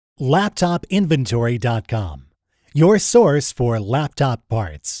LaptopInventory.com, your source for laptop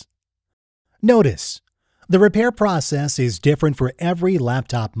parts. Notice, the repair process is different for every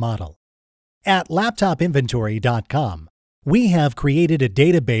laptop model. At LaptopInventory.com, we have created a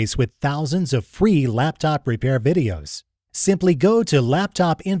database with thousands of free laptop repair videos. Simply go to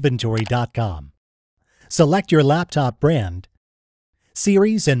LaptopInventory.com. Select your laptop brand,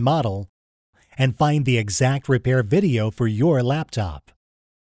 series and model, and find the exact repair video for your laptop.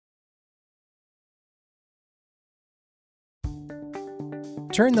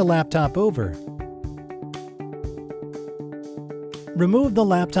 Turn the laptop over. Remove the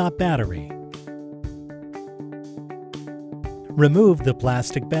laptop battery. Remove the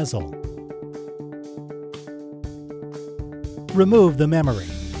plastic bezel. Remove the memory.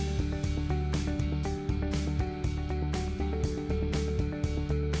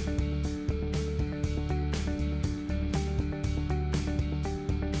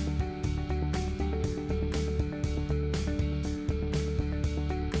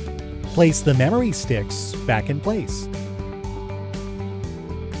 Place the memory sticks back in place.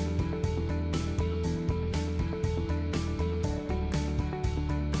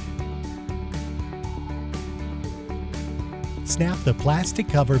 Snap the plastic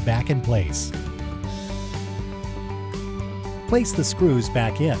cover back in place. Place the screws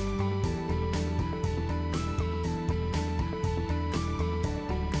back in.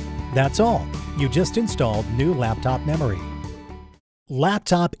 That's all. You just installed new laptop memory.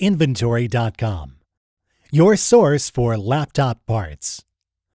 LaptopInventory.com, your source for laptop parts.